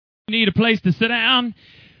Need a place to sit down.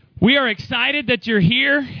 We are excited that you're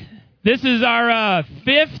here. This is our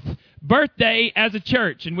 5th birthday as a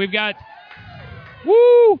church, and we've got,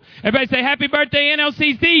 woo! Everybody say happy birthday,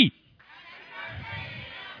 NLCC.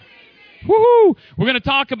 Woohoo! We're going to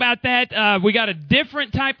talk about that. We got a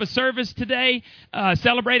different type of service today,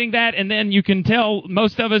 celebrating that, and then you can tell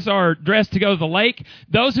most of us are dressed to go to the lake.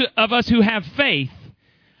 Those of us who have faith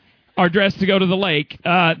are dressed to go to the lake.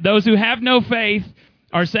 Those who have no faith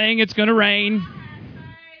are saying it's going to rain,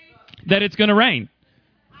 that it's going to rain.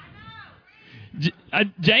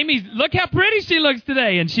 Jamie, look how pretty she looks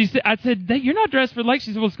today. And I said, you're not dressed for the lake.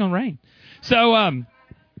 She said, well, it's going to rain. So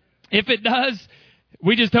if it does,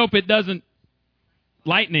 we just hope it doesn't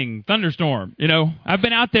lightning, thunderstorm. You know, I've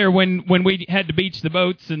been out there when we had to beach the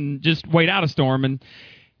boats and just wait out a storm, and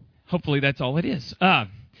hopefully that's all it is.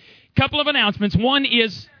 Couple of announcements. One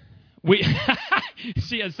is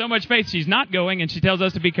she has so much faith she's not going, and she tells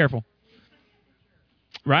us to be careful.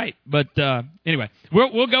 Right, but anyway,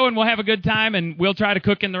 we'll go and we'll have a good time, and we'll try to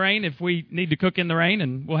cook in the rain if we need to cook in the rain,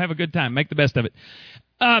 and we'll have a good time. Make the best of it.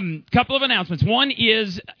 Couple of announcements. One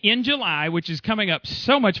is in July, which is coming up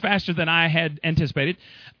so much faster than I had anticipated.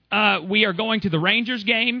 We are going to the Rangers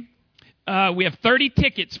game. We have 30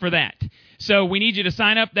 tickets for that, so we need you to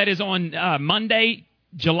sign up. That is on Monday,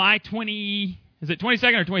 July 20. Is it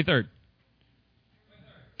 22nd or 23rd?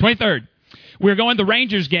 23rd. We're going to the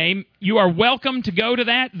Rangers game. You are welcome to go to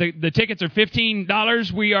that. The tickets are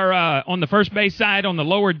 $15. We are on the first base side on the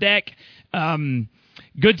lower deck.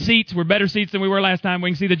 Good seats. We're better seats than we were last time. We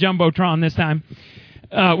can see the Jumbotron this time.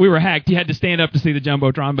 We were hacked. You had to stand up to see the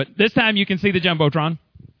Jumbotron, but this time you can see the Jumbotron.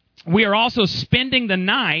 We are also spending the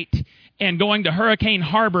night and going to Hurricane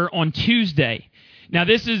Harbor on Tuesday. Now,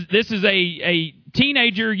 this is a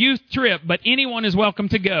teenager youth trip, but anyone is welcome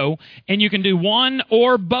to go, and you can do one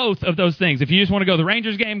or both of those things. If you just want to go to the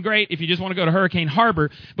Rangers game, great. If you just want to go to Hurricane Harbor,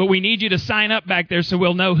 but we need you to sign up back there so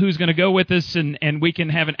we'll know who's going to go with us, and we can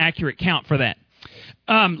have an accurate count for that.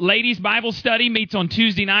 Ladies' Bible study meets on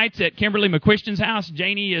Tuesday nights at Kimberly McQuistion's house.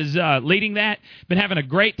 Janie is leading that. Been having a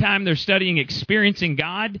great time. They're studying Experiencing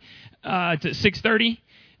God. It's at 6:30.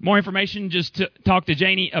 More information, just talk to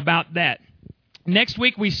Janie about that. Next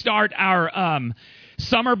week, we start our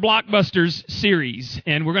Summer Blockbusters series,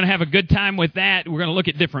 and we're going to have a good time with that. We're going to look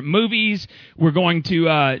at different movies. We're going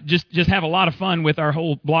to just have a lot of fun with our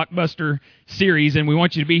whole Blockbuster series, and we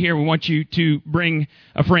want you to be here. We want you to bring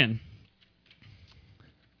a friend.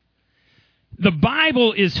 The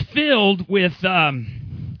Bible is filled with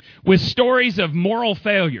stories of moral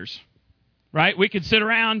failures, right? We could sit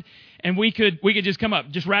around, and we could just come up,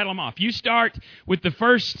 just rattle them off. You start with the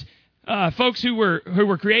first folks who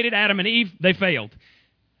were created, Adam and Eve. They failed.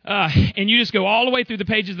 And you just go all the way through the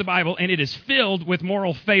pages of the Bible, and it is filled with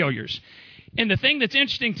moral failures. And the thing that's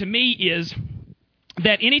interesting to me is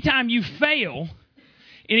that anytime you fail,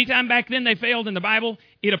 anytime back then they failed in the Bible,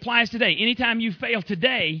 it applies today. Anytime you fail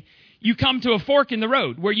today, you come to a fork in the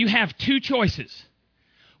road where you have two choices.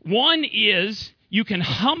 One is you can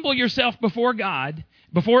humble yourself before God,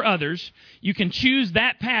 before others. You can choose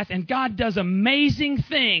that path, and God does amazing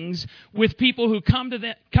things with people who come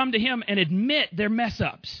to Him and admit their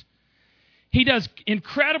mess-ups. He does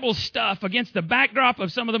incredible stuff against the backdrop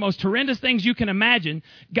of some of the most horrendous things you can imagine.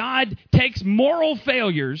 God takes moral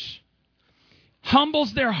failures,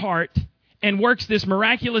 humbles their heart, and works this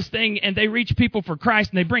miraculous thing, and they reach people for Christ,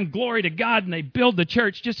 and they bring glory to God, and they build the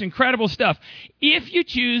church. Just incredible stuff if you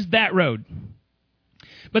choose that road.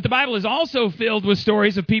 But the Bible is also filled with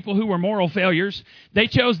stories of people who were moral failures. They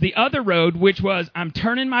chose the other road, which was, I'm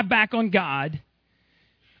turning my back on God.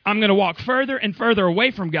 I'm going to walk further and further away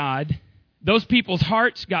from God. Those people's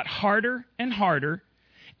hearts got harder and harder,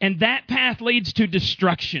 and that path leads to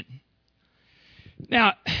destruction.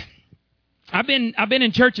 Now, I've been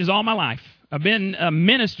in churches all my life. I've been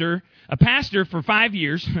a pastor for 5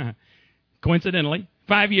 years, coincidentally,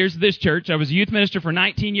 5 years of this church. I was a youth minister for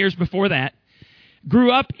 19 years before that.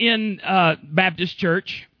 Grew up in Baptist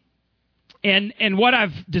church, and what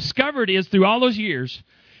I've discovered is through all those years,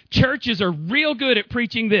 churches are real good at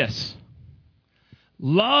preaching this: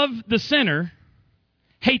 love the sinner,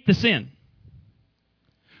 hate the sin.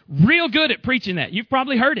 Real good at preaching that. You've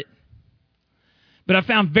probably heard it. But I've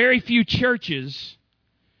found very few churches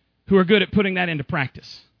who are good at putting that into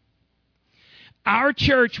practice. Our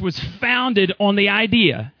church was founded on the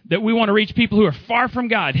idea that we want to reach people who are far from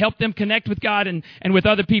God, help them connect with God and with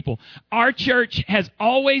other people. Our church has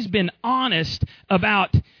always been honest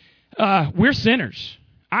about we're sinners.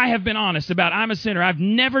 I have been honest about I'm a sinner. I've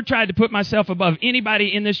never tried to put myself above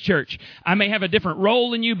anybody in this church. I may have a different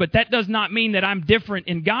role than you, but that does not mean that I'm different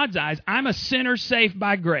in God's eyes. I'm a sinner saved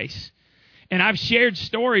by grace. And I've shared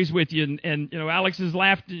stories with you, and Alex has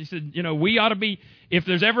laughed. He said, we ought to be, if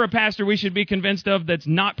there's ever a pastor we should be convinced of that's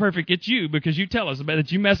not perfect, it's you, because you tell us about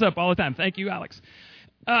it. You mess up all the time. Thank you, Alex.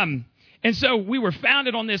 And so we were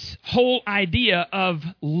founded on this whole idea of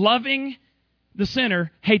loving the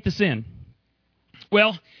sinner, hate the sin.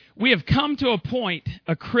 Well, we have come to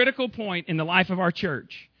a critical point in the life of our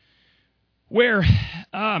church, where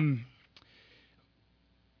some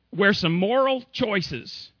moral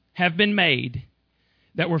choices have been made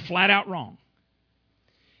that were flat out wrong.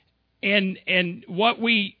 And what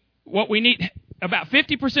we need, about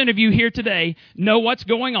 50% of you here today know what's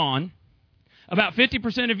going on. About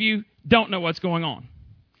 50% of you don't know what's going on.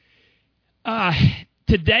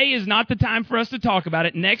 Today is not the time for us to talk about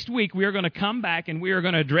it. Next week, we are going to come back and we are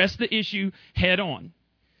going to address the issue head on.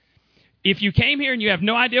 If you came here and you have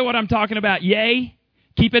no idea what I'm talking about, yay,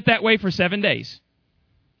 keep it that way for 7 days.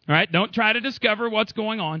 All right? Don't try to discover what's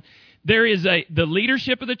going on. There is the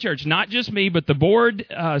leadership of the church, not just me, but the board,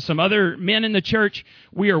 some other men in the church.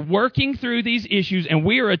 We are working through these issues, and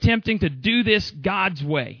we are attempting to do this God's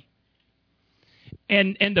way.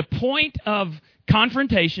 And the point of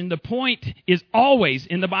confrontation, the point is always,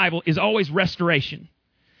 in the Bible, is always restoration.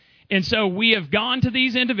 And so we have gone to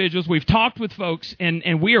these individuals, we've talked with folks,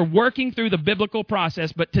 and we are working through the biblical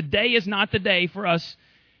process, but today is not the day for us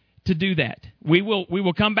to do that. We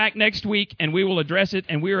will come back next week and we will address it,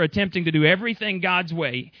 and we are attempting to do everything God's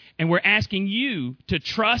way, and we're asking you to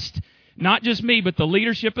trust not just me, but the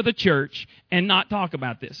leadership of the church, and not talk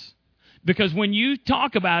about this. Because when you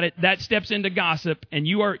talk about it, that steps into gossip, and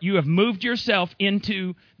you have moved yourself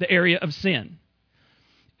into the area of sin.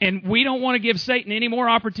 And we don't want to give Satan any more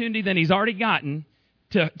opportunity than he's already gotten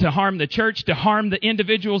to harm the church, to harm the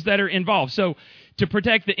individuals that are involved. So to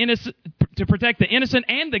protect the innocent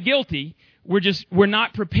and the guilty, we're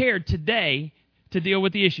not prepared today to deal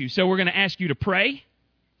with the issue. So we're going to ask you to pray.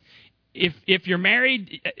 If you're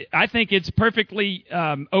married, I think it's perfectly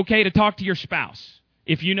okay to talk to your spouse.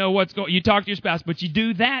 If you know what's going, you talk to your spouse, but you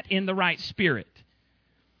do that in the right spirit,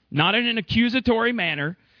 not in an accusatory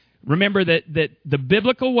manner. Remember that the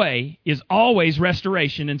biblical way is always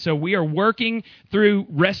restoration, and so we are working through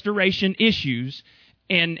restoration issues.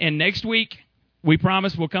 And next week, we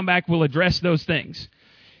promise we'll come back, we'll address those things.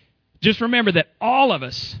 Just remember that all of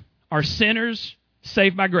us are sinners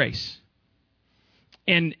saved by grace.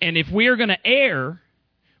 And if we are going to err,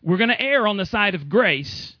 we're going to err on the side of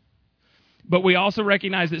grace. But we also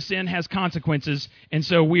recognize that sin has consequences, and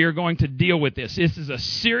so we are going to deal with this. This is a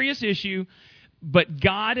serious issue, but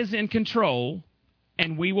God is in control,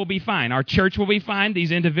 and we will be fine. Our church will be fine.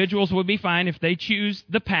 These individuals will be fine if they choose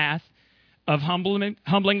the path of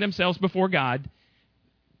humbling themselves before God.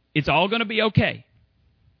 It's all going to be okay.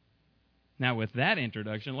 Now, with that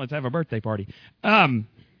introduction, let's have a birthday party.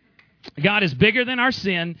 God is bigger than our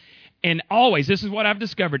sin, and always, this is what I've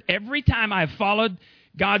discovered, every time I've followed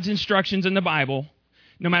God's instructions in the Bible,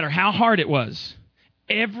 no matter how hard it was,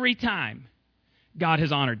 every time God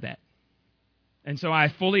has honored that. And so I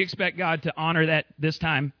fully expect God to honor that this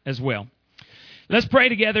time as well. Let's pray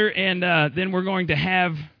together, and then we're going to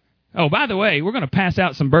have... Oh, by the way, we're going to pass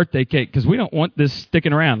out some birthday cake because we don't want this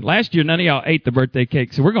sticking around. Last year, none of y'all ate the birthday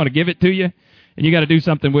cake, so we're going to give it to you, and you got to do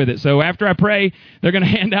something with it. So after I pray, they're going to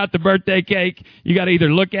hand out the birthday cake. You got to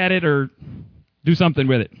either look at it or do something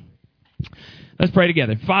with it. Let's pray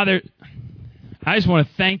together. Father, I just want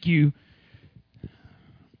to thank you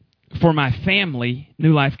for my family,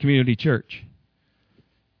 New Life Community Church,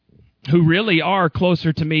 who really are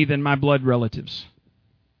closer to me than my blood relatives.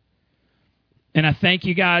 And I thank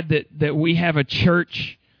you, God, that we have a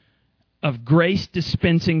church of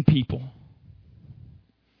grace-dispensing people.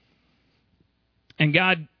 And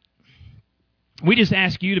God, we just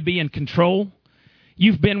ask you to be in control.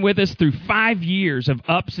 You've been with us through 5 years of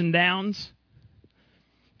ups and downs.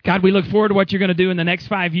 God, we look forward to what you're going to do in the next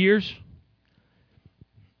 5 years.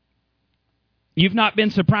 You've not been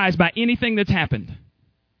surprised by anything that's happened.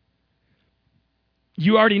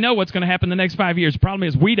 You already know what's going to happen in the next 5 years. The problem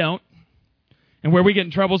is we don't. And where we get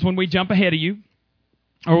in trouble is when we jump ahead of you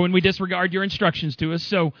or when we disregard your instructions to us.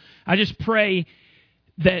 So I just pray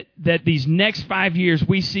that these next 5 years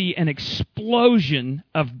we see an explosion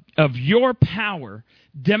of your power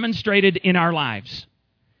demonstrated in our lives.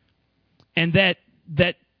 And that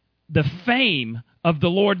the fame of the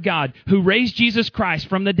Lord God who raised Jesus Christ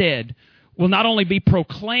from the dead will not only be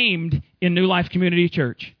proclaimed in New Life Community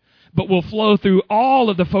Church, but will flow through all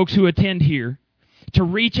of the folks who attend here to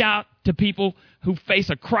reach out to people who face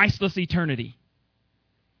a Christless eternity.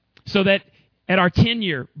 So that at our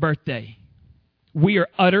 10-year birthday, we are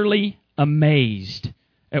utterly amazed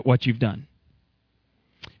at what you've done.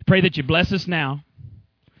 Pray that you bless us now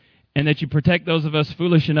and that you protect those of us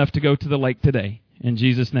foolish enough to go to the lake today. In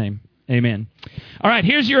Jesus' name, amen. All right,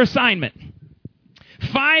 here's your assignment.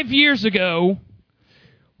 5 years ago,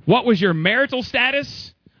 what was your marital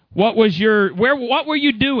status? What were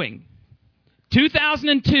you doing?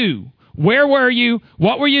 2002, where were you?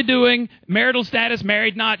 What were you doing? Marital status,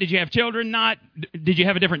 married, not? Did you have children, not? Did you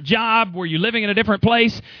have a different job? Were you living in a different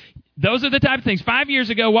place? Those are the type of things. 5 years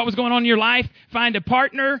ago, what was going on in your life? Find a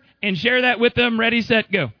partner and share that with them. Ready,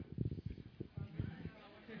 set, go.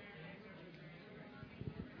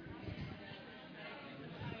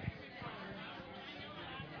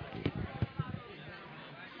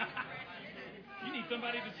 You need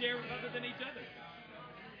somebody to share with other than each other.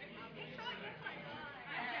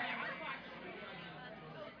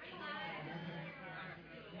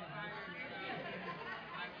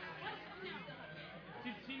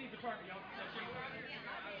 She needs a partner, y'all.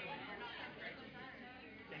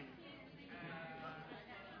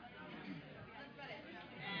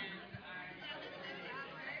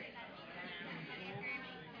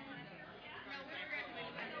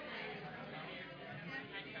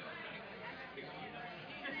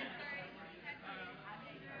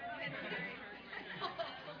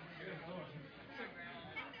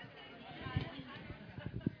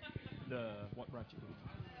 What brought you?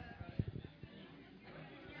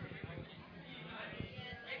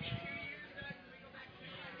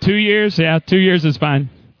 2 years? Yeah, 2 years is fine.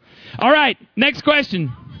 All right, next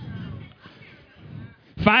question.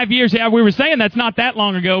 5 years, yeah, we were saying that's not that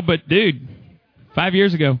long ago, but dude, 5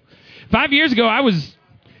 years ago. 5 years ago, I was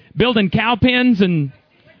building cow pens and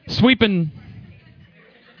sweeping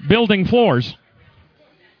building floors.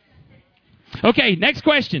 Okay, next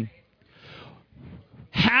question.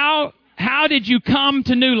 How did you come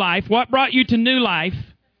to New Life? What brought you to New Life?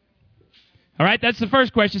 All right, that's the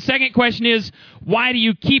first question. Second question is, why do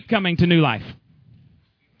you keep coming to New Life?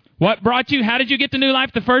 What brought you? How did you get to New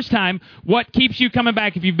Life the first time? What keeps you coming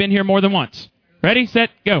back if you've been here more than once? Ready, set,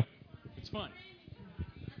 go. It's fun.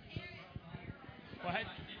 Go ahead.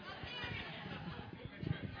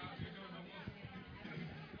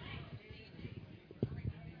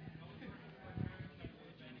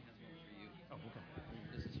 Oh, okay.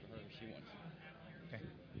 This is for her. She wants it. Okay.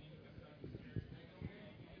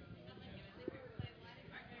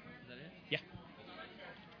 Is that it? Yeah.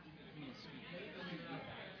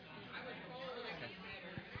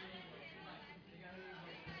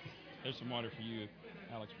 There's some water for you,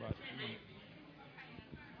 Alex brought.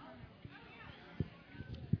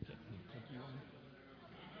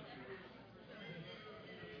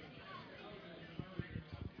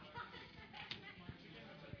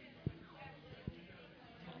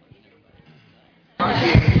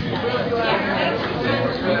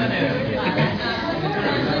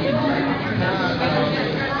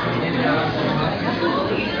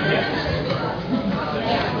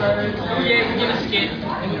 Yeah, give us a kid.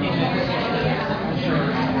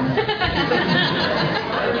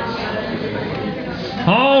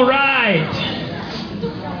 All right.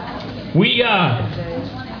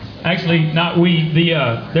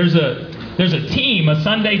 There's a team, a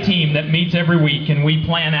Sunday team that meets every week, and we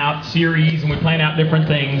plan out series and we plan out different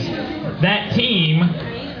things. That team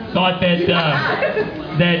thought that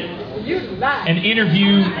an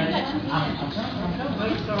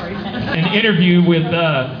interview with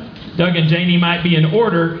Doug and Janie might be in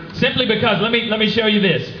order, simply because let me show you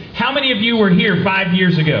this. How many of you were here 5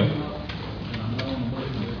 years ago?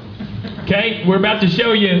 Okay, we're about to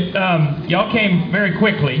show you. Y'all came very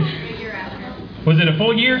quickly. Was it a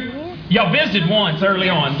full year? Y'all visited once early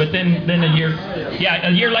on, but then a year. Yeah,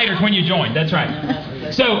 a year later is when you joined. That's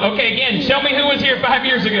right. So, okay, again, show me who was here 5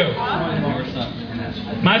 years ago.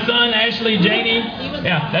 My son, Ashley, Janie.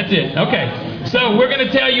 Yeah, that's it. Okay. So we're going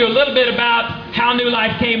to tell you a little bit about how New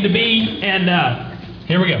Life came to be, and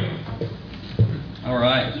here we go. All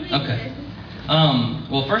right. Okay.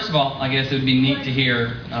 Well, first of all, I guess it would be neat to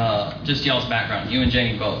hear just y'all's background, you and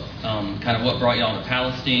Janie both. Kind of what brought y'all to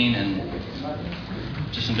Palestine and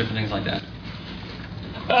just some different things like that.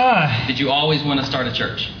 Did you always want to start a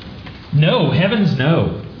church? No, heavens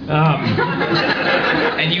no.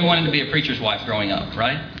 And you wanted to be a preacher's wife growing up,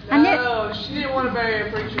 right? No, she didn't want to marry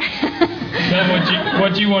a preacher. Then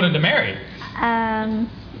what you wanted to marry? I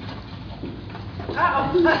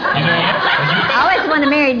always wanted to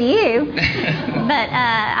marry you, but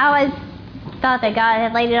I always thought that God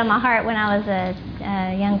had laid it on my heart when I was a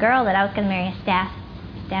young girl that I was going to marry a staff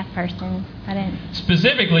staff person. I didn't.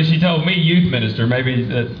 Specifically, she told me youth minister. Maybe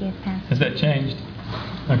Youth pastor. has that changed?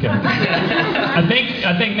 Okay. I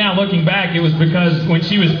think now looking back, it was because when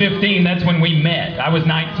she was 15, that's when we met. I was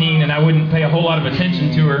 19, and I wouldn't pay a whole lot of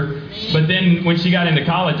attention to her. But then when she got into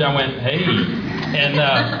college, I went, hey. And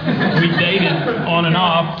we dated on and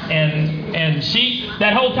off. And she,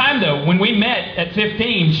 that whole time, though, when we met at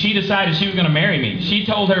 15, she decided she was going to marry me. She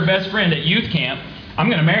told her best friend at youth camp, I'm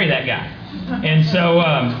going to marry that guy. And so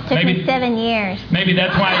Took me 7 years. maybe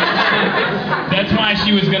that's why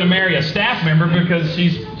she was going to marry a staff member, because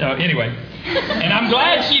she's anyway. And I'm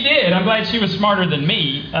glad she did. I'm glad she was smarter than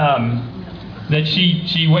me, that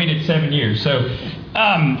she waited 7 years. So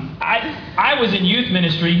I was in youth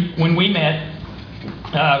ministry when we met.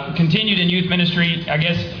 Continued in youth ministry, I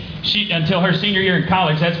guess, until her senior year in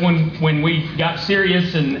college. That's when we got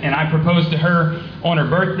serious, and I proposed to her on her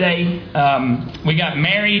birthday. We got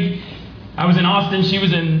married. I was in Austin. She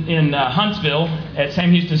was in Huntsville at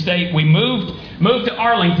Sam Houston State. We moved to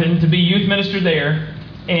Arlington to be youth minister there.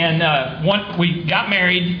 And we got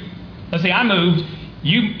married. Let's see, I moved.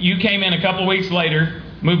 You came in a couple of weeks later,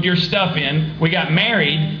 moved your stuff in. We got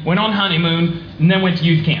married, went on honeymoon, and then went to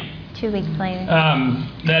youth camp. 2 weeks later.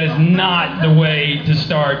 That is not the way to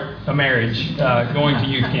start a marriage, going to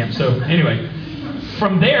youth camp. So anyway,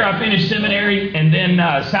 from there I finished seminary, and then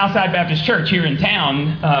Southside Baptist Church here in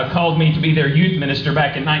town called me to be their youth minister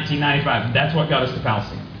back in 1995. That's what got us to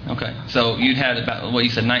Palestine. Okay, so you'd had about, what you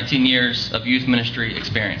said, 19 years of youth ministry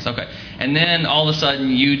experience. Okay, and then all of a sudden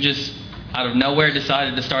you just, out of nowhere,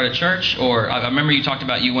 decided to start a church? Or I remember you talked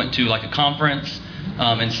about you went to like a conference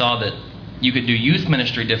and saw that you could do youth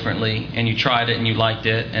ministry differently, and you tried it and you liked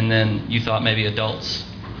it, and then you thought maybe adults.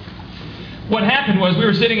 What happened was we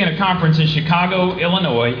were sitting in a conference in Chicago,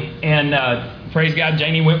 Illinois, and praise God,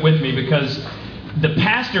 Janie went with me, because the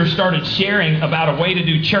pastor started sharing about a way to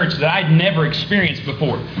do church that I'd never experienced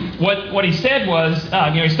before. What he said was,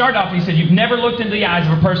 he started off and he said, you've never looked into the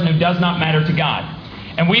eyes of a person who does not matter to God.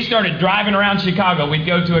 And we started driving around Chicago. We'd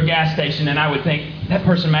go to a gas station, and I would think, that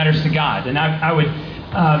person matters to God. And I would...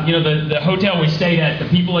 the hotel we stayed at, the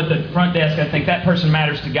people at the front desk, I think that person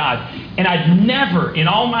matters to God. And I'd never, in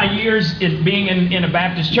all my years being in a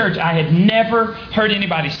Baptist church, I had never heard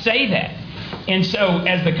anybody say that. And so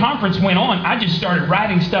as the conference went on, I just started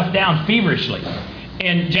writing stuff down feverishly.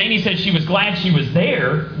 And Janie said she was glad she was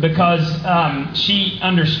there, because she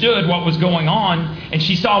understood what was going on, and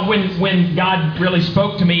she saw when God really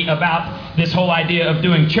spoke to me about this whole idea of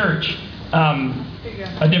doing church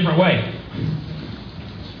a different way.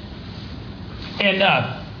 And,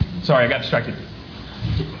 sorry, I got distracted.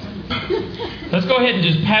 Let's go ahead and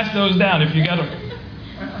just pass those down if you got them.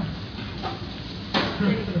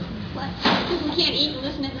 What? We can't eat and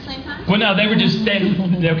listen at the same time? Well, no, they were just standing.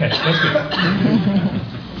 Okay, that's good.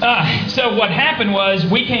 So what happened was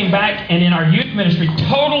we came back, and in our youth ministry,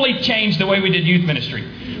 totally changed the way we did youth ministry.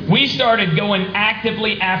 We started going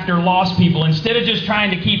actively after lost people, instead of just trying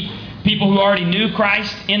to keep people who already knew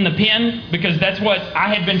Christ in the pen, because that's what I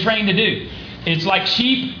had been trained to do. It's like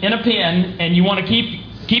sheep in a pen, and you want to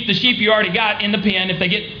keep the sheep you already got in the pen. If they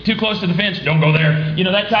get too close to the fence, don't go there.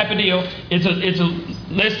 That type of deal. It's a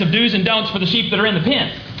list of do's and don'ts for the sheep that are in the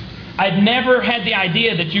pen. I'd never had the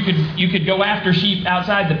idea that you could go after sheep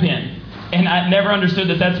outside the pen, and I never understood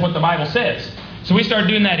that that's what the Bible says. So we started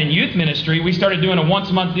doing that in youth ministry. We started doing a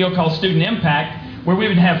once-a-month deal called Student Impact, where we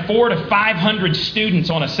would have 400 to 500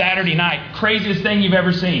 students on a Saturday night. Craziest thing you've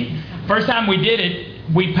ever seen. First time we did it,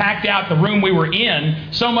 we packed out the room we were in,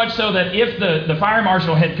 so much so that if the fire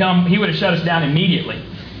marshal had come, he would have shut us down immediately.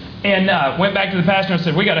 And went back to the pastor and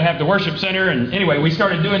said, we got to have the worship center. And anyway, we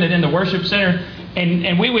started doing it in the worship center.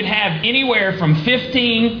 And we would have anywhere from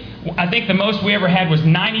 15, I think the most we ever had was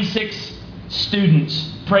 96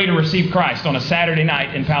 students pray to receive Christ on a Saturday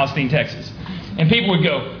night in Palestine, Texas. And people would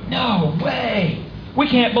go, no way, we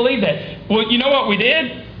can't believe that. Well, you know what we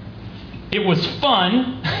did? It was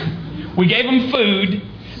fun. We gave them food,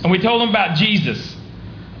 and we told them about Jesus.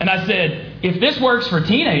 And I said, if this works for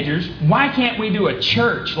teenagers, why can't we do a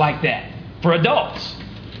church like that for adults?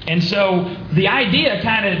 And so the idea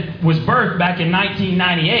kind of was birthed back in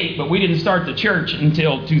 1998, but we didn't start the church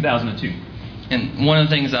until 2002. And one of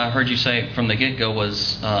the things I heard you say from the get-go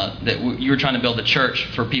was that you were trying to build a church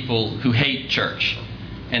for people who hate church.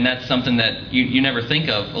 And that's something that you never think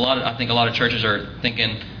of. I think a lot of churches are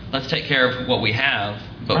thinking, let's take care of what we have.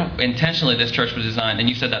 But right. Intentionally, this church was designed, and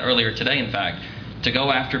you said that earlier today, in fact, to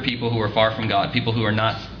go after people who are far from God, people who are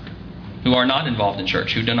not involved in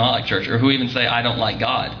church, who do not like church, or who even say, I don't like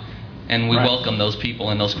God. And we welcome those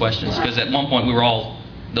people and those questions, because at one point we were all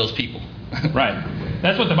those people. Right.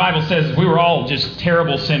 That's what the Bible says. We were all just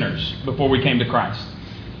terrible sinners before we came to Christ.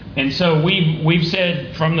 And so we've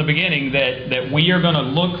said from the beginning that we are going to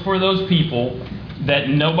look for those people that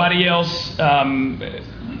nobody else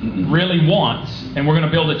really wants, and we're going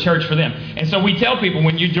to build a church for them. And so we tell people,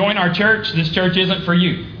 when you join our church, this church isn't for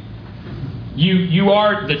you. You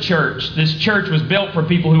are the church. This church was built for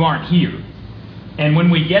people who aren't here. And when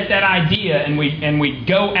we get that idea and we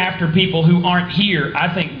go after people who aren't here,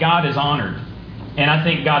 I think God is honored. And I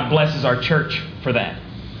think God blesses our church for that.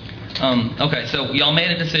 Okay, so y'all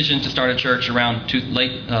made a decision to start a church around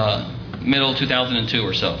middle 2002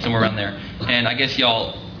 or so, somewhere around there. And I guess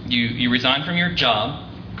you resigned from your job,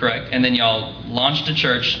 correct? And then y'all launched a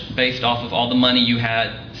church based off of all the money you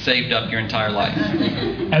had saved up your entire life.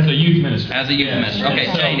 As a youth minister. As a youth minister. Okay,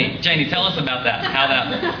 Janie, tell us about that.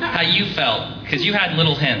 How you felt, because you had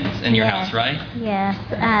little hens in your house, right? Yes.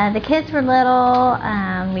 The kids were little.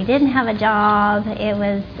 We didn't have a job. It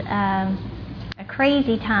was a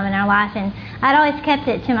crazy time in our life, and I'd always kept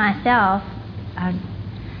it to myself.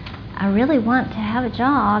 I really want to have a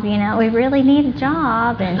job. We really need a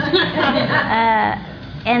job,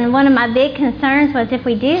 and one of my big concerns was, if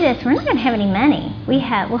we do this, we're not going to have any money. We'll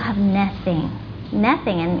have nothing.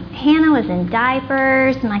 And Hannah was in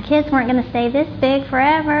diapers. My kids weren't going to stay this big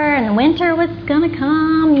forever, and winter was going to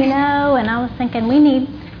come, and I was thinking, we need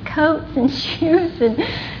coats and shoes and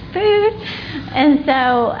food. And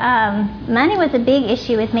so money was a big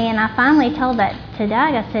issue with me, and I finally told that to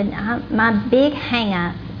Doug. I said, my big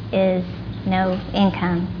hang-up is no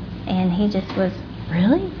income. And he just was,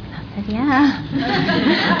 really? I said, yeah.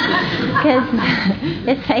 Because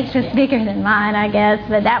his face was bigger than mine, I guess.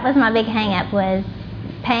 But that was my big hang-up, was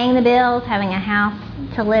paying the bills, having a house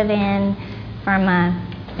to live in for my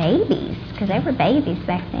babies, because they were babies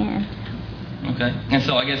back then. Okay. And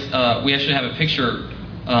so I guess we actually have a picture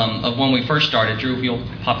of when we first started. Drew, if you'll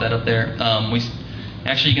pop that up there.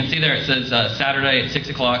 You can see there it says Saturday at 6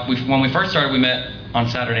 o'clock. When we first started, we met on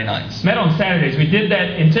Saturday nights. Met on Saturdays. We did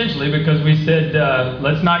that intentionally because we said,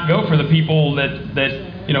 let's not go for the people that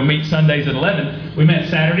meet Sundays at 11. We met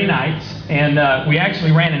Saturday nights, and we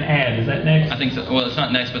actually ran an ad. Is that next? I think so. Well, it's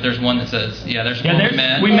not next, but there's one that says, there's one we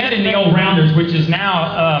met. We met in the old Rounders, which is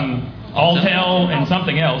now Alltel and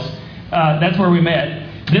something else. That's where we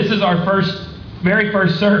met. This is our very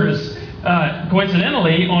first service.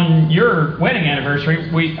 Coincidentally, on your wedding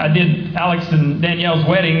anniversary, I did Alex and Danielle's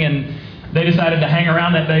wedding, and they decided to hang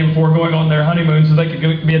around that day before going on their honeymoon so they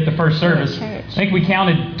could be at the first service. I think we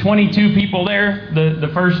counted 22 people there the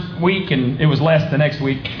first week, and it was less the next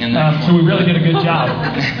week. So we really did a good job.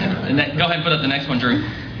 And go ahead and put up the next one, Drew.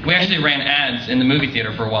 We actually ran ads in the movie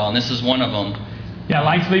theater for a while, and this is one of them. Yeah,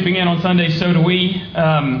 like sleeping in on Sundays, so do we.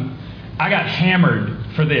 I got hammered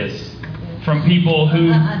for this from people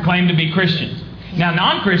who claim to be Christians. Now,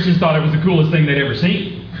 non-Christians thought it was the coolest thing they'd ever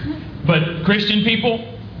seen. But Christian people,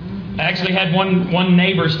 I actually had one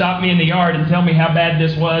neighbor stop me in the yard and tell me how bad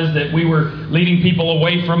this was, that we were leading people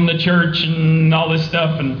away from the church and all this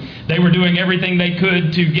stuff, and they were doing everything they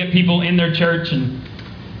could to get people in their church. And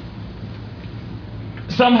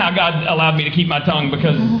somehow God allowed me to keep my tongue,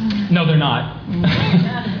 because no, they're not.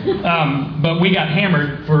 But we got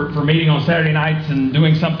hammered for meeting on Saturday nights and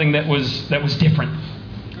doing something that was different.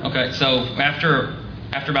 Okay, so after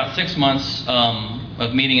about 6 months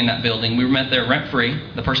of meeting in that building, we met there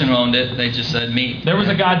rent-free. The person who owned it, they just said meet. There was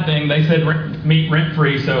a God thing. They said meet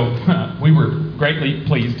rent-free, so we were greatly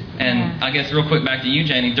pleased. And I guess real quick back to you,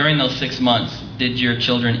 Janie. During those 6 months, did your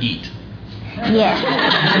children eat? Yes.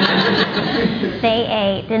 They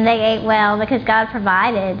ate, and they ate well because God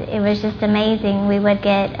provided. It was just amazing. We would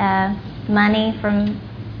get money from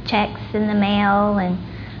checks in the mail, and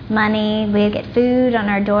money. We'd get food on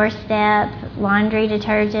our doorstep, laundry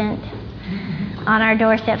detergent on our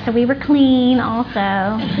doorstep. So we were clean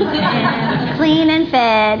also. Clean and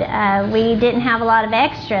fed. We didn't have a lot of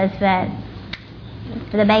extras, but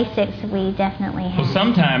for the basics, we definitely had. Well,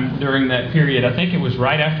 sometime during that period, I think it was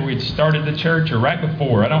right after we'd started the church or right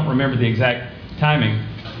before, I don't remember the exact timing,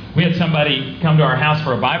 we had somebody come to our house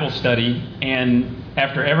for a Bible study, and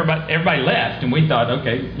after everybody left, and we thought,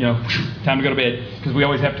 okay, time to go to bed, because we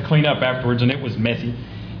always have to clean up afterwards, and it was messy.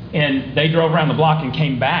 And they drove around the block and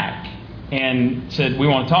came back and said, we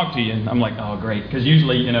want to talk to you. And I'm like, oh, great, because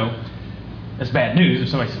usually, that's bad news if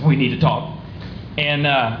somebody says, we need to talk. And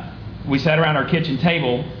we sat around our kitchen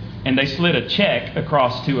table, and they slid a check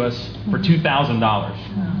across to us for $2,000.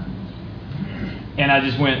 And I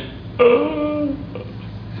just went, oh.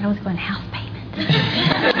 I was going, house payment.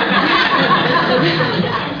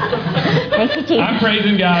 Thank you, Jesus. I'm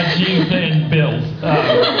praising God. She's paying bills.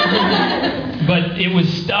 But it was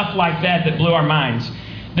stuff like that that blew our minds.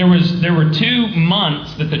 There were 2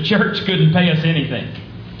 months that the church couldn't pay us anything.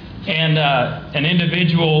 And an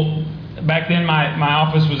individual, back then my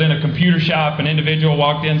office was in a computer shop, an individual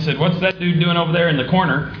walked in and said, "What's that dude doing over there in the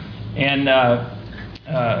corner?" And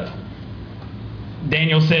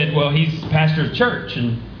Daniel said, "Well, he's pastor of church."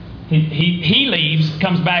 And he leaves,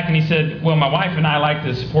 comes back, and he said, "Well, my wife and I like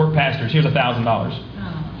to support pastors. Here's $1,000.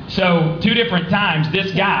 So 2 different times,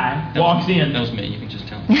 this guy walks in. That was me. You can just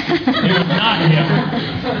tell. It was not him.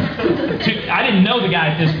 I didn't know the guy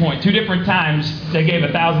at this point. 2 different times, they gave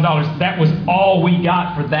 $1,000. That was all we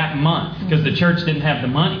got for that month because the church didn't have the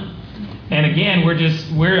money. And again,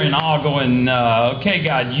 we're in awe going, okay,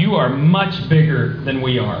 God, you are much bigger than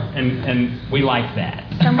we are. And we like that.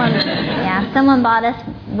 Someone bought us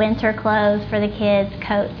winter clothes for the kids,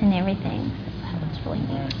 coats and everything. So that was really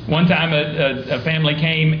neat. One time a family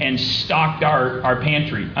came and stocked our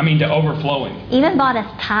pantry. I mean, to overflowing. Even bought us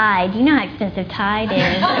Tide. You know how expensive Tide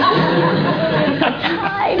is.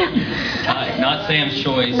 Tide. Not Sam's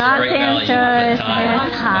Choice. Not Great Sam's value, Choice. but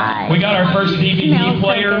Tide. Tide. We got our first DVD Smells so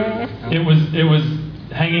player. good. It was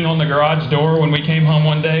hanging on the garage door when we came home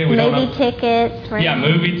one day. Movie tickets. Yeah,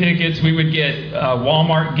 movie tickets. We would get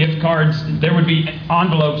Walmart gift cards. There would be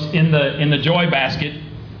envelopes in the Joy basket.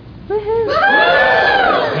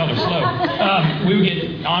 Y'all are slow. We would get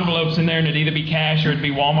envelopes in there, and it'd either be cash or it'd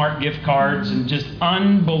be Walmart gift cards, and just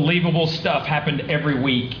unbelievable stuff happened every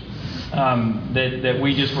week that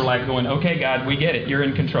we just were like going, okay, God, we get it. You're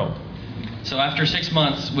in control. So after 6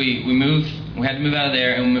 months, we moved. We had to move out of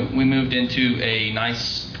there, and we moved into a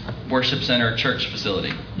nice worship center church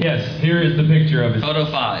facility. Yes, here is the picture of it. Photo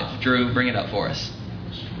 5. Drew, bring it up for us.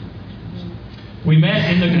 We met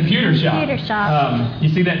in the computer shop. You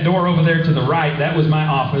see that door over there to the right? That was my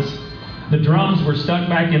office. The drums were stuck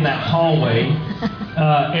back in that hallway.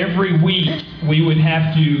 Every week, we would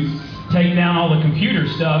have to take down all the computer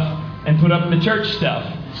stuff and put up the church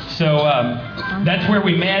stuff. So that's where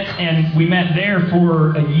we met, and we met there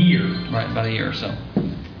for a year. Right, about a year or so.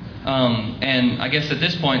 And I guess at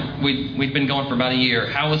this point, we'd been going for about a year.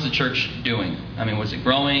 How was the church doing? I mean, was it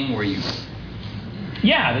growing? Were you...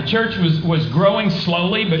 Yeah, the church was growing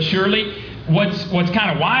slowly but surely. What's kind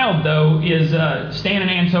of wild, though, is Stan and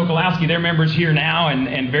Ann Sokolowski, they're members here now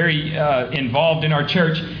and very involved in our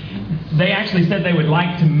church. They actually said they would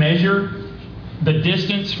like to measure the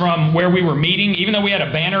distance from where we were meeting. Even though we had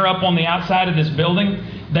a banner up on the outside of this building,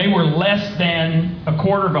 they were less than a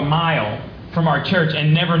quarter of a mile from our church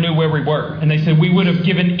and never knew where we were. And they said we would have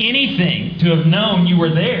given anything to have known you were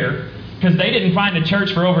there, because they didn't find a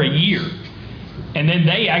church for over a year. And then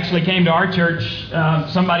they actually came to our church.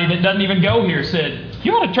 Somebody that doesn't even go here said,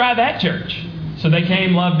 you ought to try that church. So they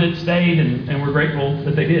came, loved it, stayed, and we're grateful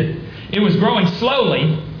that they did. It was growing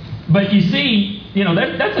slowly, but you see,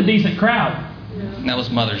 that's a decent crowd. That was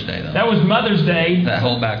Mother's Day, though. That was Mother's Day. That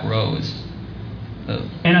whole back row is...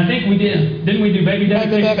 And I think we didn't we do baby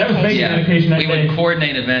dedication? That was baby dedication that we day. would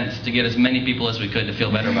coordinate events to get as many people as we could to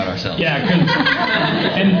feel better about ourselves. Yeah,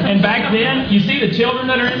 and back then, you see the children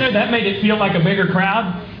that are in there, that made it feel like a bigger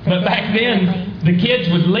crowd. But back then, the kids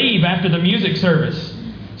would leave after the music service.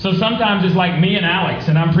 So sometimes it's like me and Alex,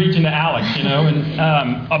 and I'm preaching to Alex, and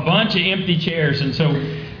a bunch of empty chairs. And so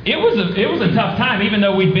it was a tough time, even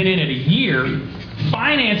though we'd been in it a year.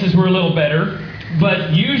 Finances were a little better,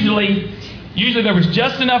 but usually there was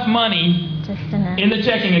just enough money in the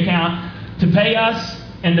checking account to pay us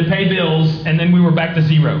and to pay bills, and then we were back to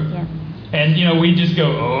zero. Yeah. And, we'd just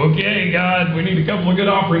go, okay, God, we need a couple of good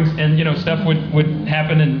offerings, and, stuff would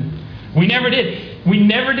happen, and we never did. We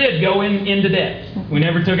never did go into debt. We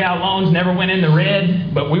never took out loans, never went in the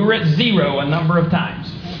red, but we were at zero a number of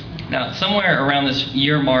times. Now, somewhere around this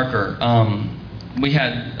year marker, we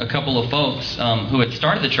had a couple of folks who had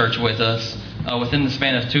started the church with us. Within the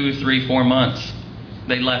span of 2, 3, 4 months,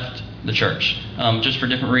 they left the church, just for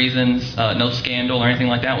different reasons. No scandal or anything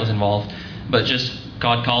like that was involved, but just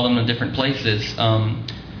God called them to different places. And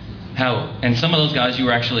some of those guys you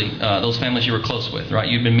were actually, those families you were close with, right?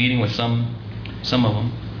 You'd been meeting with some of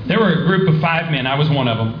them. There were a group of 5 men. I was one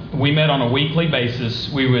of them. We met on a weekly basis.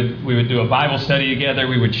 We would do a Bible study together.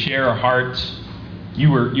 We would share our hearts.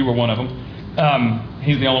 You were one of them.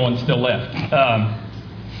 He's the only one still left.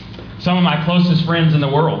 Some of my closest friends in the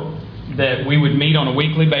world that we would meet on a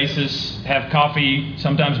weekly basis, have coffee,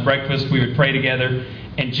 sometimes breakfast. We would pray together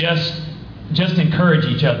and just encourage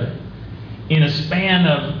each other. In a span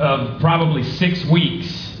of probably 6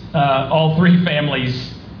 weeks, all 3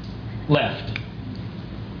 families left.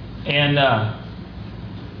 And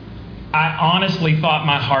I honestly thought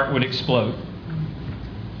my heart would explode.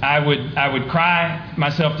 I would cry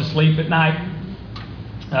myself to sleep at night.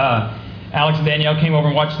 Alex and Danielle came over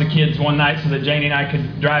and watched the kids one night so that Janie and I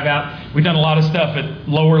could drive out. We've done a lot of stuff at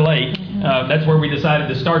Lower Lake. That's where we decided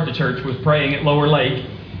to start the church, was praying at Lower Lake.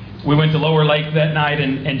 We went to Lower Lake that night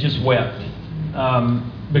and just wept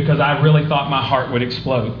because I really thought my heart would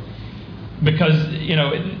explode. Because, you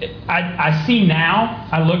know, I see now,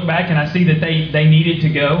 I look back and I see that they needed to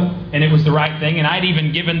go, and it was the right thing, and I'd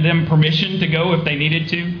even given them permission to go if they needed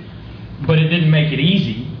to, but it didn't make it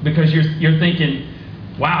easy, because you're thinking,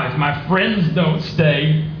 wow, if my friends don't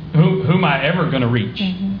stay, who am I ever going to reach?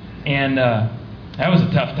 Mm-hmm. And that was a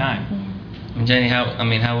tough time. Yeah. Jenny,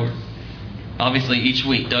 how obviously each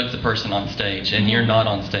week Doug's the person on stage, and you're not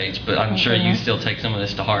on stage, but I'm sure you still take some of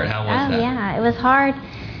this to heart. How was that? Yeah, it was hard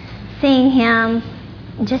seeing him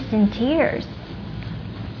just in tears.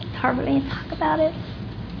 It's hard for me to talk about it.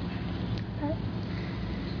 But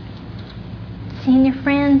seeing your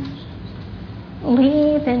friends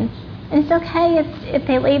leave, and it's okay if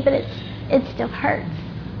they leave, but it still hurts.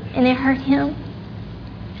 And it hurt him.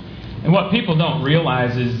 And what people don't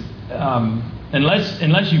realize is,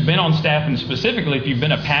 unless you've been on staff, and specifically if you've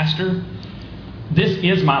been a pastor, this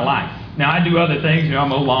is my life. Now, I do other things. You know, I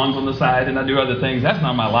mow lawns on the side, and I do other things. That's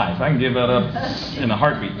not my life. I can give that up in a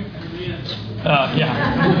heartbeat.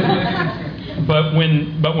 Yeah. But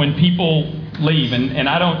when people leave, and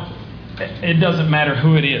I don't, it doesn't matter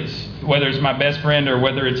who it is, whether it's my best friend or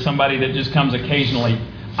whether it's somebody that just comes occasionally,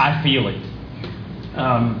 I feel it.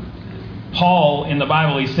 Paul, in the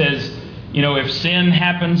Bible, he says, you know, if sin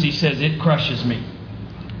happens, he says, it crushes me.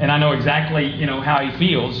 And I know exactly, you know, how he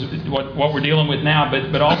feels, what we're dealing with now,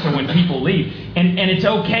 but also when people leave. And it's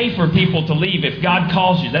okay for people to leave if God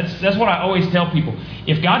calls you. That's what I always tell people.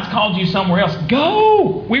 If God's called you somewhere else,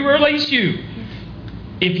 go! We release you.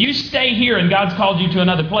 If you stay here and God's called you to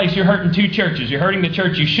another place, you're hurting two churches. You're hurting the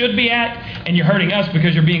church you should be at, and you're hurting us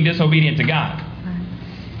because you're being disobedient to God.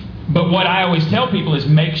 But what I always tell people is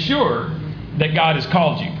make sure that God has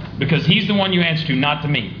called you, because He's the one you answer to, not to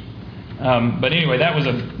me. But anyway, that was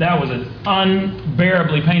an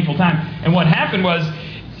unbearably painful time. And what happened was,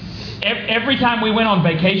 every time we went on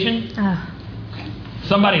vacation,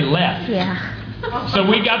 somebody left. Yeah. So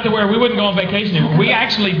we got to where we wouldn't go on vacation anymore. We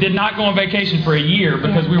actually did not go on vacation for a year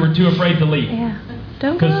because we were too afraid to leave. Yeah.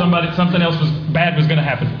 Because something else bad was going to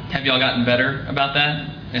happen. Have y'all gotten better about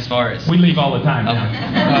that? As far as we leave all the time. Okay.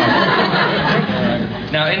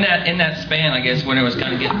 Now, in that span, I guess when it was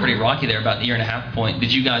kind of getting pretty rocky there, about the 1.5 point,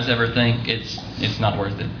 did you guys ever think it's not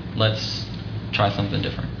worth it? Let's try something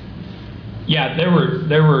different. Yeah,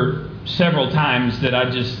 there were several times that I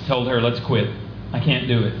just told her, let's quit. I can't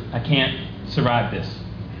do it. I can't survive this.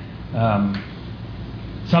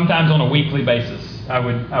 Sometimes on a weekly basis, I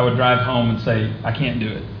would drive home and say, I can't do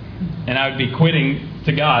it, and I would be quitting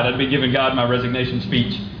to God. I'd be giving God my resignation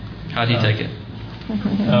speech. How'd he take it? He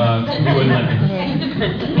wouldn't let me.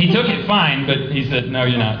 He took it fine, but he said, no,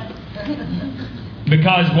 you're not.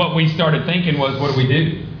 Because what we started thinking was, what do we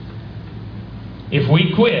do? If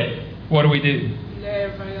we quit, what do we do? Let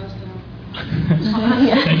everybody else down.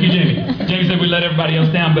 Thank you, Jamie. Jamie said we let everybody else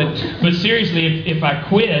down. But seriously, if I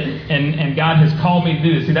quit and God has called me to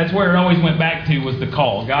do this, see, that's where it always went back to, was the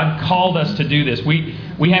call. God called us to do this. We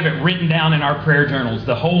have it written down in our prayer journals,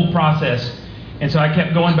 the whole process. And so I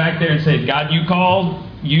kept going back there and said, God, you called,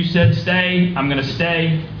 you said stay, I'm going to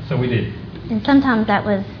stay. So we did. And sometimes that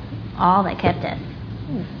was all that kept us.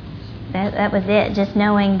 That was it. Just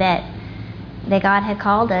knowing that God had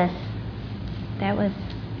called us. That was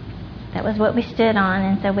what we stood on,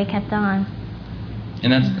 and so we kept on.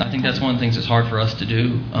 And I think that's one of the things that's hard for us to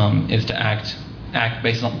do, is to act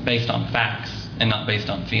based on facts and not based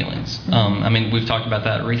on feelings. I mean, we've talked about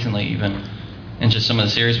that recently, even in just some of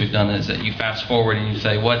the series we've done, is that you fast forward and you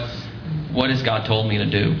say, what has God told me to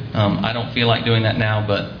do? I don't feel like doing that now,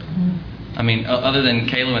 but I mean, other than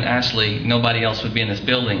Caleb and Ashley, nobody else would be in this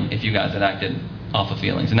building if you guys had acted off of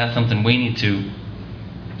feelings. And that's something we need to,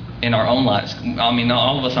 in our own lives. I mean,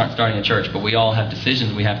 all of us aren't starting a church, but we all have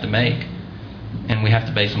decisions we have to make. And we have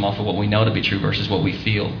to base them off of what we know to be true versus what we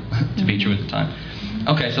feel to be true at the time.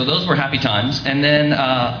 Okay, so those were happy times. And then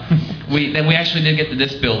we actually did get to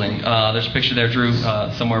this building. There's a picture there, Drew,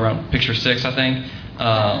 somewhere around picture 6, I think.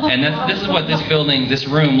 And this is what this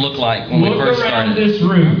room looked like when we first started. This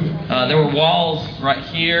room. There were walls right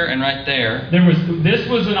here and right there. This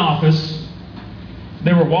was an office.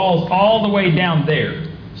 There were walls all the way down there.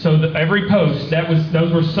 So every post,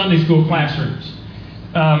 those were Sunday school classrooms.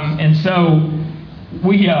 And so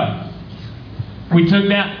we took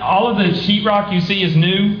down all of the sheetrock you see is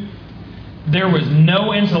new. there was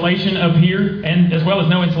no insulation up here, and as well as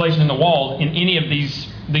no insulation in the walls in any of these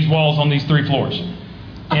walls on these 3 floors.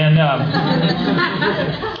 And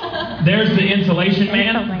there's the insulation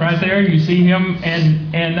man right there. You see him, and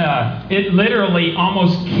it literally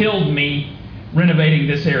almost killed me renovating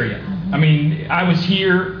this area. I mean, I was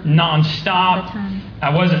here nonstop. I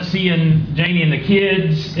wasn't seeing Janie and the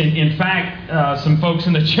kids. In fact, some folks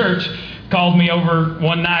in the church called me over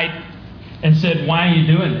one night and said, "Why are you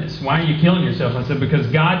doing this? Why are you killing yourself?" I said, "Because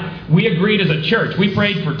God, we agreed as a church. We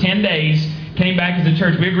prayed for 10 days, came back as a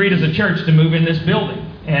church. We agreed as a church to move in this building."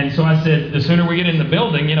 And so I said, the sooner we get in the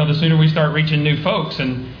building, the sooner we start reaching new folks.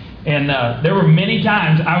 And there were many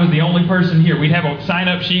times I was the only person here. We'd have a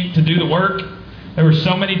sign-up sheet to do the work. There were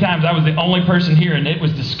so many times I was the only person here, and it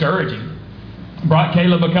was discouraging. Brought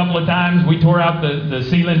Caleb a couple of times. We tore out the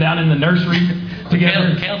ceiling down in the nursery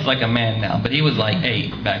together. Caleb's like a man now, but he was like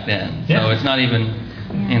 8 back then. So it's not even,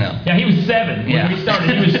 Yeah, he was 7. When we started,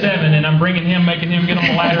 he was 7, and I'm bringing him, making him get on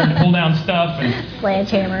the ladder and pull down stuff. And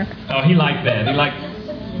Sledgehammer. Oh, he liked that. He liked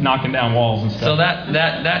knocking down walls and stuff. So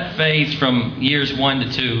that phase from years 1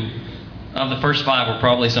 to 2 of the first 5 were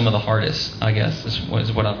probably some of the hardest, I guess,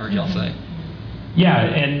 is what I've heard y'all say. Yeah,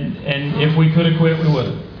 and if we could have quit, we would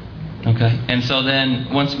have. Okay. And so then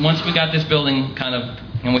once we got this building kind of,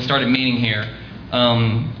 and we started meeting here,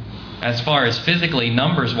 as far as physically,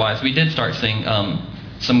 numbers-wise, we did start seeing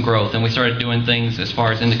some growth, and we started doing things as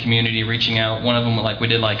far as in the community, reaching out. One of them, we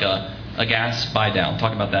did a gas buy down.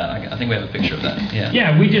 Talk about that. I think we have a picture of that. Yeah.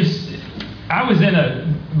 Yeah, I was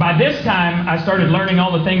by this time, I started learning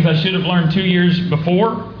all the things I should have learned 2 years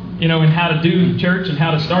before, in how to do church and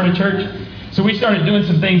how to start a church. So we started doing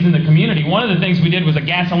some things in the community. One of the things we did was a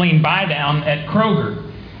gasoline buy down at Kroger.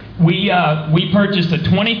 We purchased a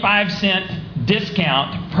 25-cent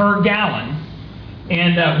discount per gallon,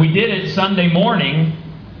 and we did it Sunday morning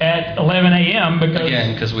at 11 a.m.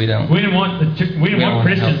 because we didn't want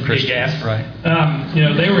Christians to get gas. Right.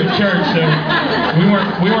 They were at church, so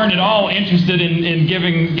we weren't at all interested in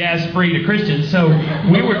giving gas free to Christians. So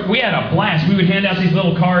we had a blast. We would hand out these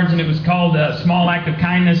little cards, and it was called "Small Act of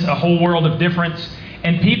Kindness: A Whole World of Difference."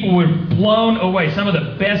 And people were blown away. Some of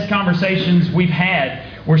the best conversations we've had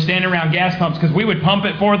were standing around gas pumps, because we would pump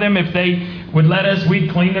it for them if they would let us. We'd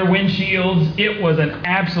clean their windshields. It was an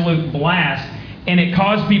absolute blast. And it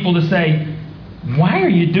caused people to say, "Why are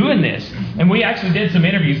you doing this?" And we actually did some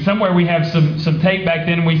interviews. Somewhere we have some tape back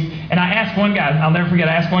then. And I asked one guy, I'll never forget,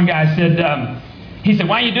 I said, he said,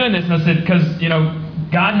 "Why are you doing this?" And I said, "Because,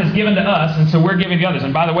 God has given to us, and so we're giving to others."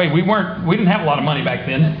 And by the way, we didn't have a lot of money back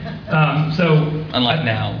then. Unlike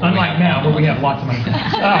now. Where we have lots of money.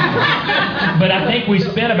 But I think we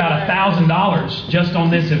spent about $1,000 just on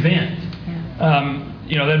this event. There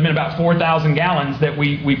had been about 4,000 gallons that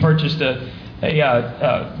we purchased a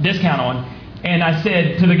discount on. And I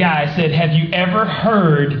said to the guy, "Have you ever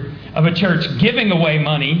heard of a church giving away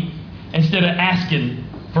money instead of asking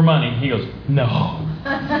for money?" He goes, "No."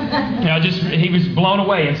 He was blown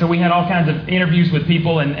away. And so we had all kinds of interviews with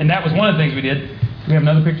people, and that was one of the things we did. Do we have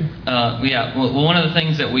another picture? Yeah. Well, one of the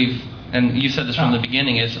things that and you said this from the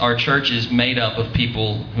beginning, is our church is made up of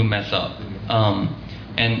people who mess up.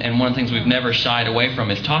 And one of the things we've never shied away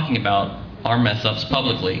from is talking about our mess ups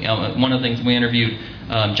publicly. One of the things we interviewed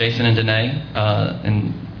Jason and Danae,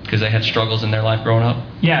 because they had struggles in their life growing up.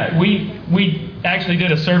 Yeah, we actually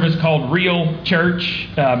did a service called Real Church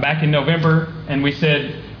back in November, and we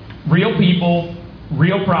said, real people,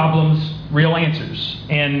 real problems, real answers.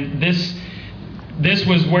 And this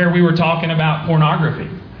was where we were talking about pornography.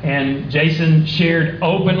 And Jason shared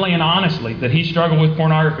openly and honestly that he struggled with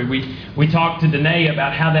pornography. We talked to Danae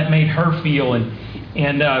about how that made her feel, and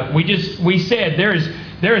we said there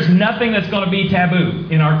is nothing that's going to be taboo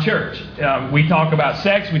in our church. We talk about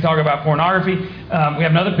sex, we talk about pornography. We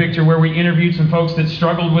have another picture where we interviewed some folks that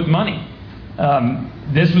struggled with money.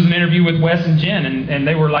 This was an interview with Wes and Jen, and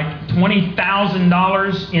they were like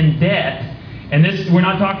 $20,000 in debt. And we're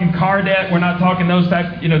not talking car debt, we're not talking those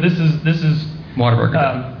types. This is Whataburger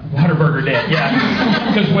debt. Whataburger debt,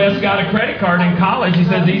 yeah. Because Wes got a credit card in college. He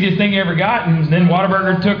said the easiest thing he ever got, and then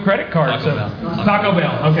Whataburger took credit cards. Taco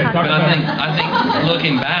Bell. Okay, Taco Bell. I think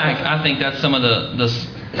looking back, I think that's some of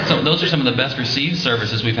those are some of the best received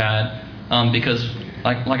services we've had, because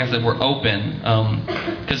like I said, we're open.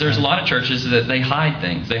 Because there's a lot of churches that they hide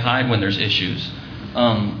things. They hide when there's issues.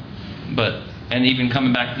 And even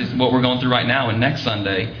coming back to what we're going through right now and next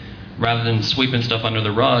Sunday, rather than sweeping stuff under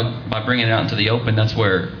the rug, by bringing it out into the open, that's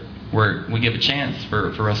where we give a chance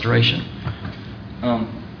for restoration. Do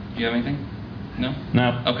you have anything? No?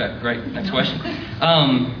 No. Okay, great. Next question.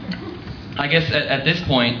 I guess at this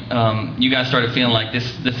point, you guys started feeling like this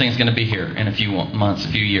thing's going to be here in a few months, a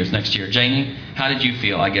few years, next year. Janie, how did you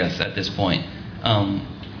feel, I guess, at this point?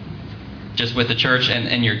 Just with the church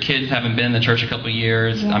and your kids haven't been in the church a couple of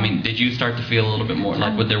years. Yeah. I mean, did you start to feel a little bit more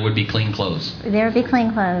like there would be clean clothes? There would be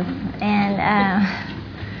clean clothes. And,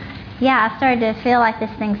 I started to feel like this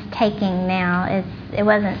thing's taking now. It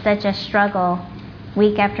wasn't such a struggle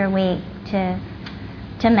week after week to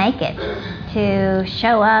make it, to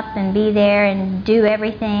show up and be there and do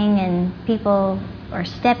everything, and people are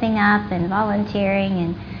stepping up and volunteering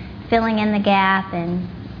and filling in the gap, and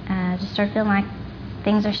just start feeling like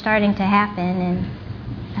things are starting to happen, and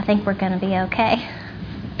I think we're going to be okay.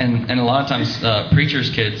 And a lot of times, preachers'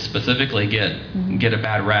 kids specifically get a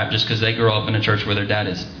bad rap just because they grow up in a church where their dad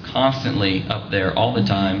is constantly up there all the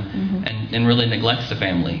time and really neglects the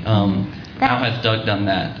family. How has Doug done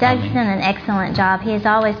that? Doug's done an excellent job. He has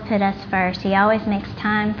always put us first. He always makes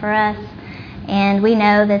time for us. And we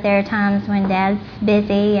know that there are times when Dad's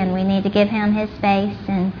busy and we need to give him his space.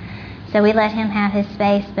 And so we let him have his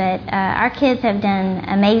space. But our kids have done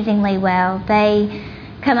amazingly well. They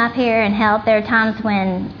come up here and help. There are times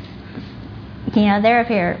when, they're up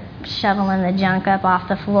here shoveling the junk up off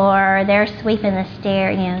the floor. They're sweeping the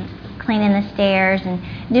stair, cleaning the stairs and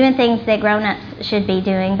doing things that grown-ups should be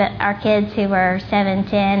doing, but our kids who are 7,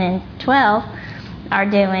 10, and 12 are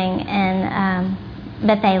doing, and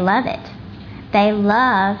but they love it. They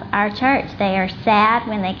love our church. They are sad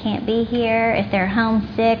when they can't be here. If they're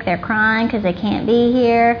homesick, they're crying because they can't be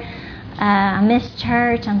here. I miss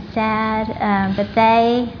church, I'm sad, but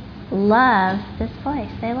they love this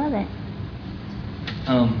place. They love it.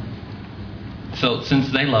 So since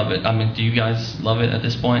they love it, I mean, do you guys love it at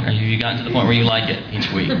this point? Or have you gotten to the point where you like it each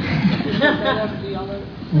week?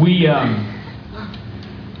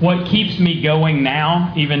 What keeps me going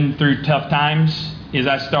now, even through tough times, is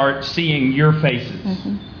I start seeing your faces.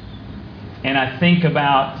 And I think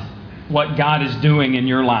about what God is doing in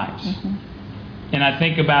your lives. And I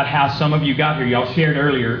think about how some of you got here. Y'all shared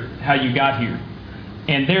earlier how you got here.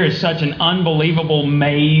 And there is such an unbelievable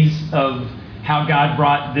maze of how God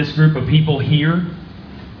brought this group of people here.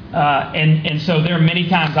 And so there are many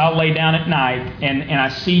times I'll lay down at night and I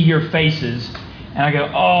see your faces and I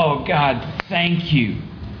go, oh God, thank you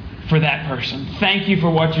for that person. Thank you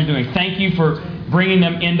for what you're doing. Thank you for bringing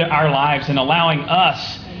them into our lives and allowing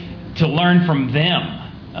us to learn from them.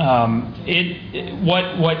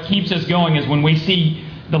 What keeps us going is when we see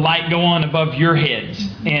the light go on above your heads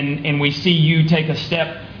and we see you take a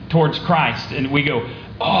step towards Christ and we go,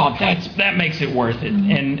 oh, that makes it worth it.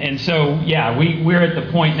 And so, we're at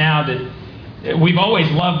the point now that we've always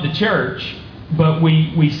loved the church, but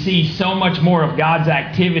we see so much more of God's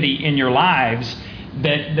activity in your lives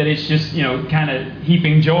that it's just, kind of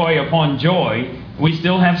heaping joy upon joy. We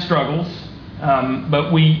still have struggles,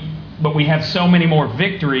 but we have so many more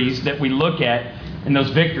victories that we look at, and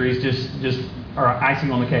those victories just are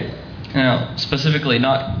icing on the cake. Now, specifically,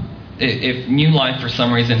 if New Life for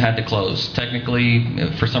some reason had to close, technically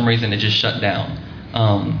for some reason it just shut down,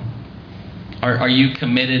 are you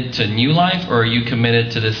committed to New Life, or are you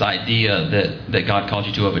committed to this idea that God called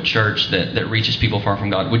you to of a church that reaches people far from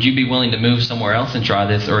God? Would you be willing to move somewhere else and try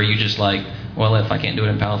this, or are you just like, well, if I can't do it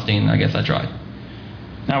in Palestine, I guess I tried?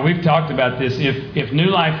 Now, we've talked about this. If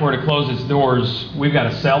New Life were to close its doors, we've got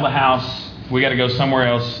to sell the house, we got to go somewhere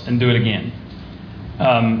else and do it again.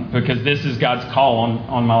 Because this is God's call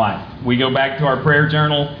on my life. We go back to our prayer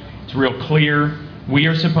journal. It's real clear. We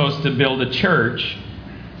are supposed to build a church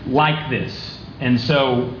like this. And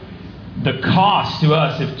so the cost to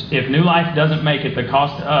us, if New Life doesn't make it, the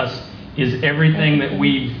cost to us is everything that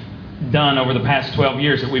we've done over the past 12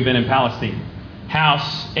 years that we've been in Palestine.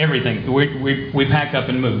 House, everything. We pack up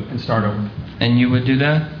and move and start over. And you would do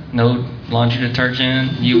that? No laundry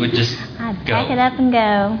detergent? You would just I'd go? pack it up and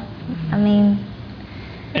go. I mean...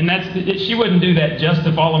 And she wouldn't do that just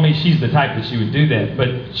to follow me. She's the type that she would do that.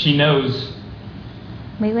 But she knows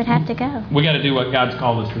we would have to go. We got to do what God's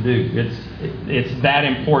called us to do. It's that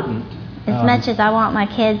important. As much as I want my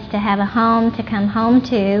kids to have a home to come home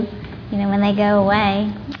to, when they go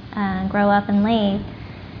away, grow up and leave,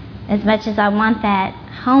 as much as I want that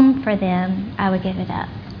home for them, I would give it up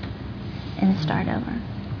and start over.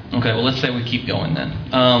 Okay, well, let's say we keep going then.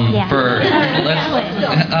 Yeah.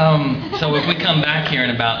 So if we come back here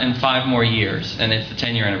in 5 more years, and it's the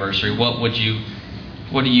 10-year anniversary, what do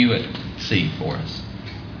you see for us?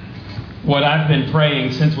 What I've been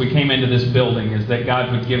praying since we came into this building is that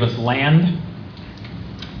God would give us land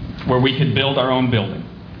where we could build our own building.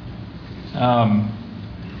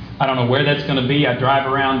 I don't know where that's going to be. I drive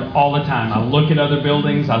around all the time. I look at other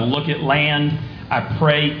buildings. I look at land. I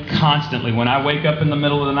pray constantly. When I wake up in the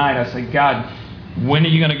middle of the night, I say, God, when are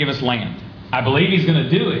you going to give us land? I believe He's going to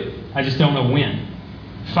do it. I just don't know when.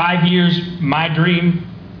 5 years, my dream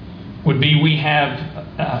would be we have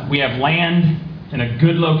land in a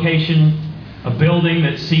good location, a building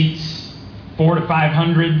that seats 400 to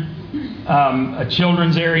 500, a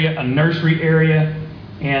children's area, a nursery area,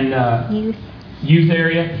 and youth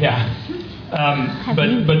area. Yeah.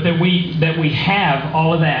 But that we have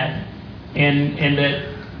all of that, and that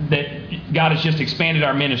God has just expanded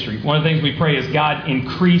our ministry. One of the things we pray is, God,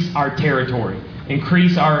 increase our territory,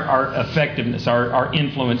 increase our effectiveness, our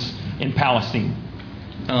influence in Palestine.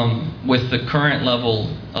 With the current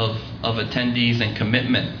level of attendees and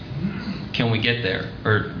commitment, can we get there?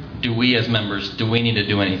 Or do we as members, do we need to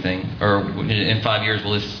do anything? Or in 5 years,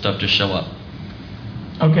 will this stuff just show up?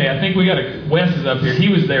 Okay, I think Wes is up here. He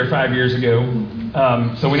was there 5 years ago.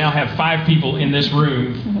 So we now have 5 people in this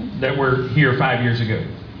room that were here 5 years ago.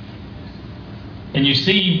 And you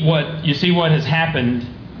see what has happened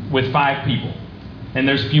with 5 people. And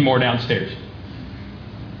there's a few more downstairs.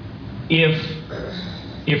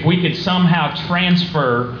 If we could somehow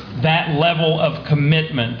transfer that level of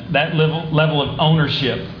commitment, that level of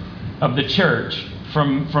ownership of the church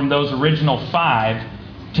from those original 5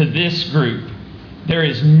 to this group, there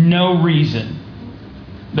is no reason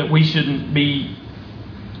that we shouldn't be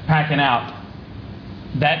packing out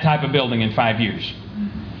that type of building in 5 years.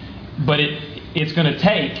 But it's going to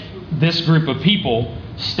take this group of people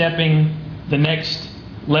stepping the next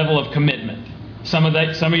level of commitment. Some of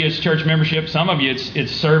you it's church membership, some of you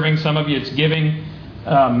it's serving, some of you it's giving.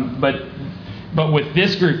 But with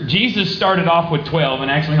this group, Jesus started off with 12, and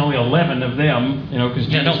actually only 11 of them, because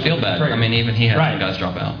Jesus don't feel bad. I mean, even He had some guys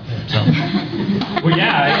drop out. So. Well,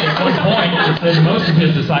 yeah, at one point, it said most of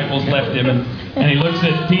His disciples left Him, and He looks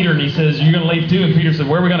at Peter and He says, "You're going to leave too." And Peter said,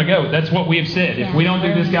 "Where are we going to go?" That's what we have said. If we don't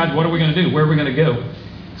do this, God, what are we going to do? Where are we going to go?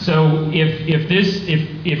 So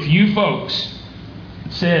if you folks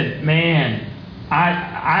said, "Man,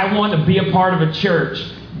 I want to be a part of a church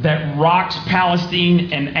that rocks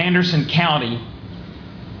Palestine and Anderson County,"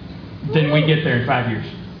 then we get there in 5 years.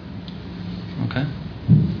 Okay.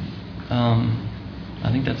 I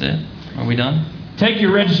think that's it. Are we done? Take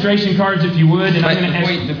your registration cards if you would. And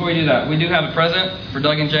before we do that, we do have a present for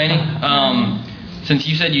Doug and Janie. Since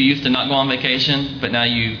you said you used to not go on vacation, but now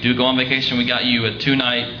you do go on vacation, we got you a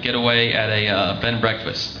 2-night getaway at a bed and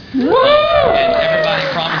breakfast. And everybody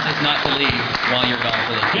promises not to leave while you're gone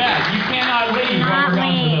for those 2 days. Yeah, you cannot leave while we're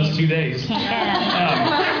gone for those 2 days.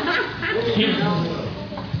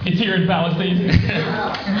 It's here in Palestine.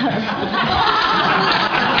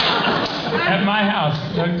 At my house.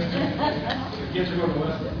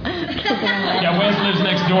 Yeah, Wes lives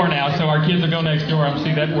next door now, so our kids will go next door.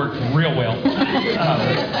 See, that worked real well.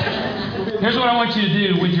 Here's what I want you to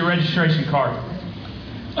do with your registration card.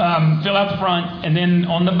 Fill out the front, and then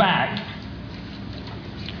on the back,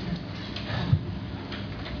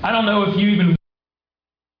 I don't know if you even